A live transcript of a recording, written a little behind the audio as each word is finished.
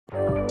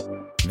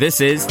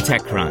This is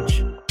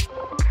TechCrunch.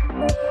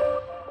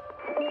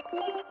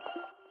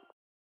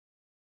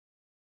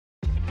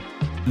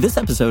 This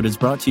episode is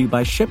brought to you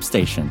by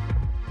ShipStation.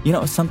 You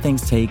know, some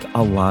things take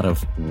a lot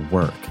of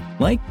work,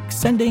 like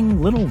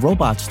sending little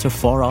robots to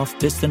far-off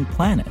distant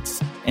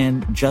planets.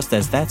 And just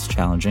as that's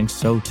challenging,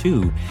 so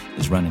too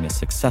is running a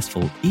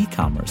successful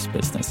e-commerce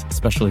business,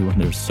 especially when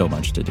there's so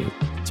much to do.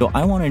 So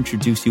I want to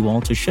introduce you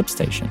all to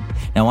ShipStation.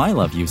 Now, I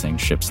love using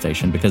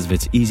ShipStation because of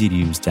its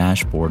easy-to-use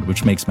dashboard,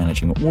 which makes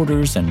managing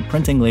orders and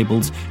printing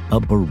labels a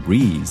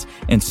breeze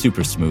and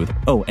super smooth.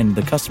 Oh, and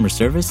the customer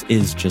service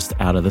is just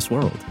out of this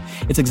world.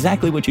 It's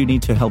exactly what you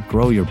need to help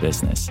grow your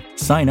business.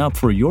 Sign up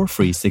for your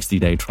free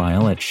 60-day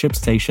trial at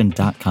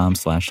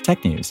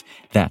shipstation.com/technews.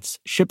 That's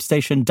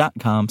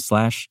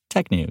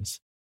shipstation.com/technews.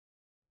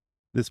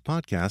 This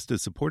podcast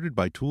is supported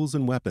by Tools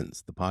and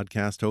Weapons, the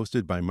podcast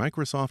hosted by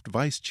Microsoft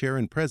Vice Chair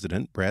and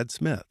President Brad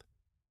Smith.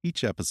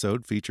 Each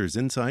episode features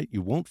insight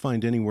you won't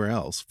find anywhere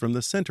else from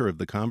the center of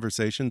the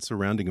conversation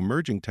surrounding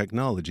emerging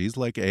technologies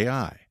like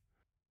AI.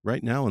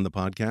 Right now in the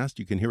podcast,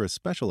 you can hear a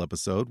special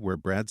episode where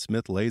Brad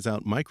Smith lays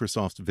out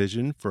Microsoft's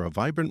vision for a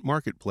vibrant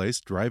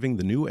marketplace driving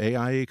the new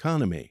AI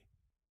economy.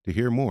 To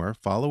hear more,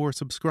 follow or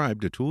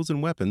subscribe to Tools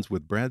and Weapons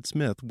with Brad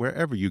Smith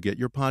wherever you get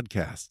your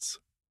podcasts.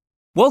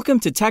 Welcome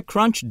to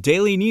TechCrunch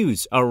Daily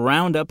News, a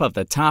roundup of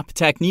the top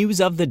tech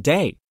news of the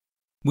day.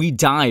 We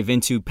dive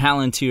into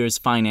Palantir's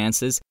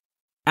finances,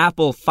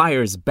 Apple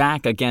fires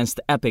back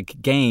against Epic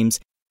Games,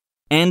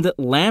 and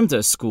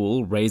Lambda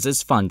School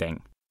raises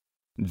funding.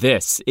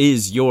 This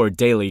is your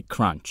Daily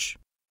Crunch.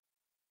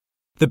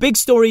 The big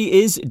story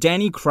is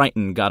Danny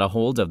Crichton got a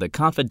hold of the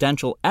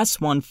confidential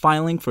S-1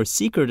 filing for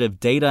secretive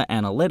data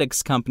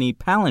analytics company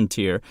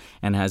Palantir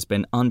and has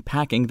been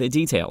unpacking the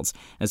details.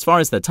 As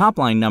far as the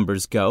top-line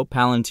numbers go,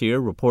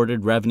 Palantir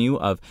reported revenue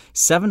of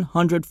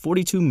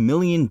 $742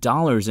 million in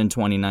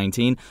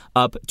 2019,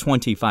 up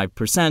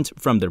 25%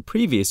 from the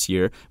previous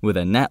year, with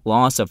a net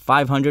loss of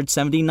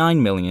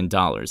 $579 million.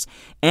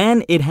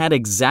 And it had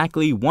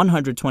exactly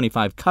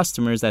 125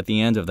 customers at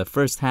the end of the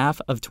first half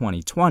of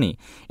 2020.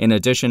 In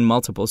addition,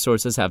 multiple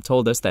sources have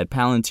told us that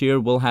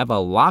Palantir will have a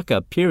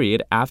lockup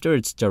period after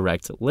its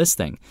direct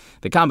listing.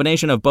 The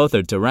combination of both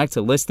a direct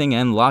listing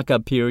and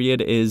lockup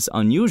period is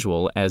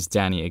unusual, as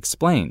Danny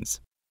explains.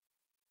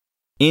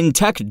 In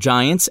tech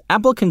giants,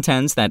 Apple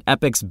contends that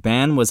Epic's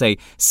ban was a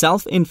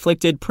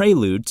self-inflicted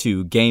prelude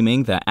to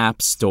gaming the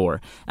App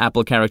Store.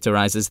 Apple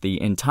characterizes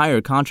the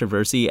entire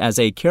controversy as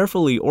a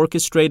carefully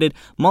orchestrated,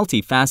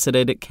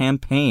 multifaceted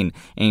campaign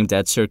aimed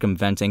at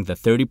circumventing the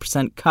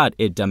 30% cut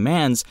it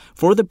demands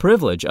for the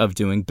privilege of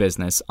doing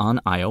business on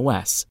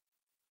iOS.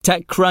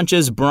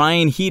 TechCrunch's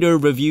Brian Heater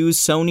reviews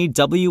Sony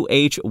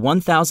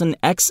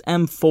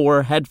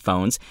WH-1000XM4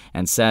 headphones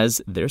and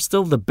says they're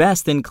still the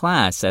best in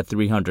class at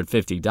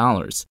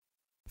 $350.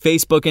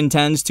 Facebook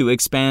intends to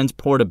expand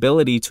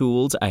portability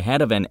tools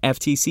ahead of an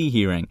FTC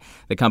hearing.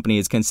 The company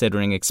is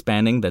considering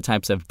expanding the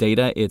types of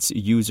data its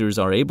users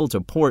are able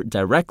to port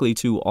directly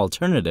to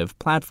alternative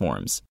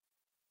platforms.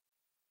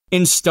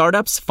 In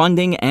startups,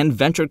 funding, and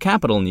venture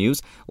capital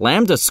news,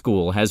 Lambda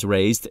School has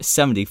raised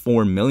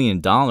 $74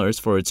 million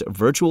for its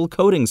virtual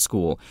coding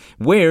school,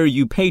 where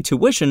you pay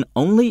tuition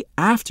only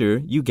after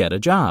you get a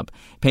job.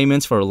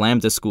 Payments for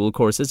Lambda School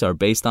courses are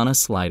based on a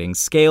sliding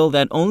scale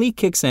that only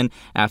kicks in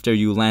after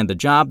you land the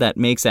job that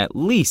makes at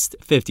least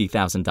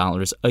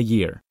 $50,000 a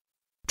year.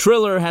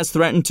 Triller has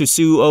threatened to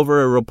sue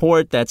over a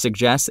report that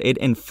suggests it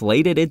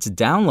inflated its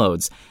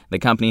downloads. The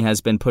company has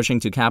been pushing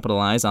to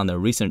capitalize on the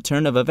recent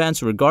turn of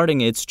events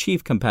regarding its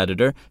chief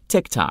competitor,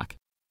 TikTok.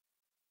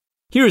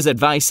 Here's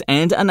advice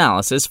and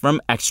analysis from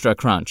Extra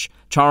Crunch.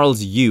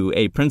 Charles Yu,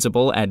 a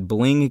principal at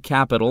Bling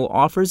Capital,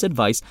 offers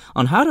advice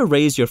on how to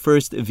raise your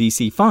first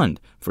VC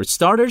fund. For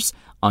starters,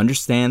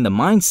 understand the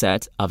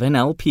mindset of an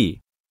LP.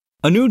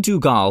 Anu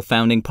Dugal,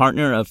 founding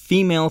partner of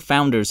Female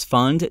Founders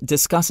Fund,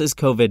 discusses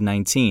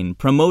COVID-19,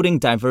 promoting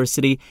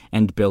diversity,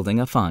 and building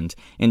a fund.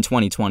 In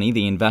 2020,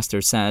 the investor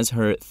says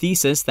her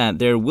thesis that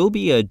there will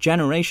be a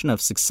generation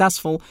of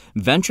successful,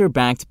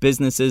 venture-backed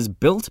businesses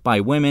built by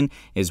women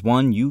is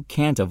one you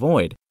can't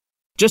avoid.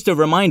 Just a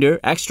reminder,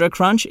 Extra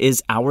Crunch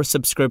is our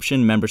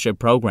subscription membership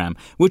program,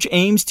 which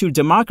aims to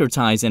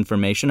democratize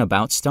information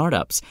about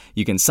startups.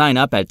 You can sign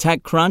up at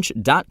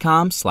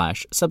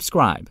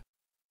techcrunch.com/subscribe.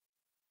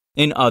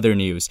 In other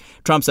news,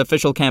 Trump's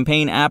official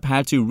campaign app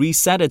had to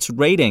reset its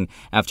rating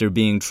after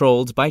being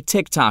trolled by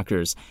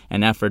TikTokers.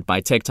 An effort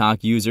by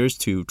TikTok users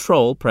to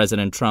troll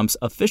President Trump's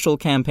official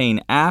campaign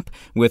app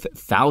with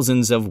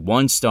thousands of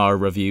one-star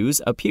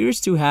reviews appears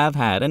to have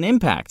had an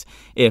impact,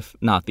 if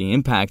not the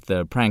impact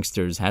the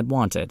pranksters had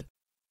wanted.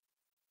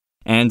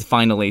 And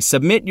finally,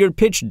 submit your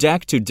pitch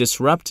deck to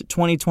Disrupt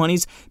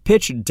 2020's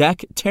Pitch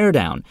Deck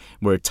Teardown,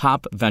 where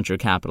top venture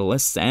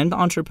capitalists and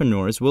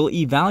entrepreneurs will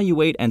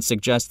evaluate and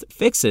suggest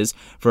fixes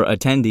for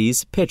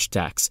attendees' pitch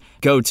decks.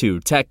 Go to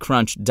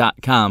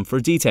TechCrunch.com for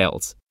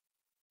details.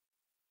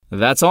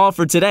 That's all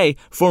for today.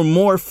 For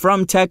more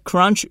from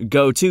TechCrunch,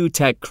 go to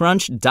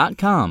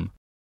TechCrunch.com.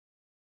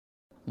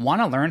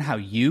 Want to learn how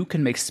you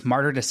can make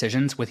smarter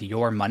decisions with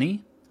your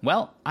money?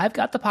 Well, I've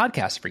got the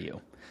podcast for you.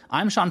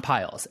 I'm Sean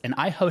Piles, and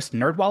I host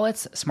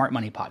NerdWallet's Smart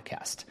Money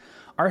Podcast.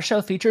 Our show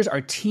features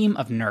our team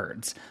of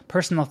nerds,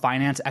 personal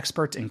finance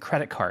experts in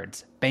credit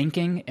cards,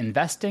 banking,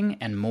 investing,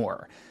 and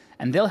more.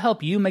 And they'll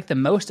help you make the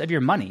most of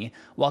your money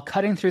while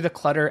cutting through the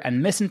clutter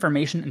and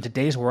misinformation in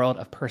today's world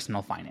of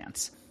personal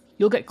finance.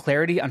 You'll get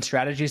clarity on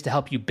strategies to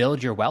help you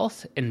build your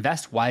wealth,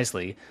 invest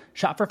wisely,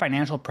 shop for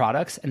financial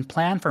products, and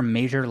plan for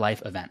major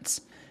life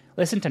events.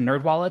 Listen to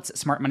NerdWallet's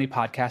Smart Money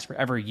Podcast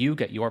wherever you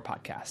get your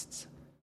podcasts.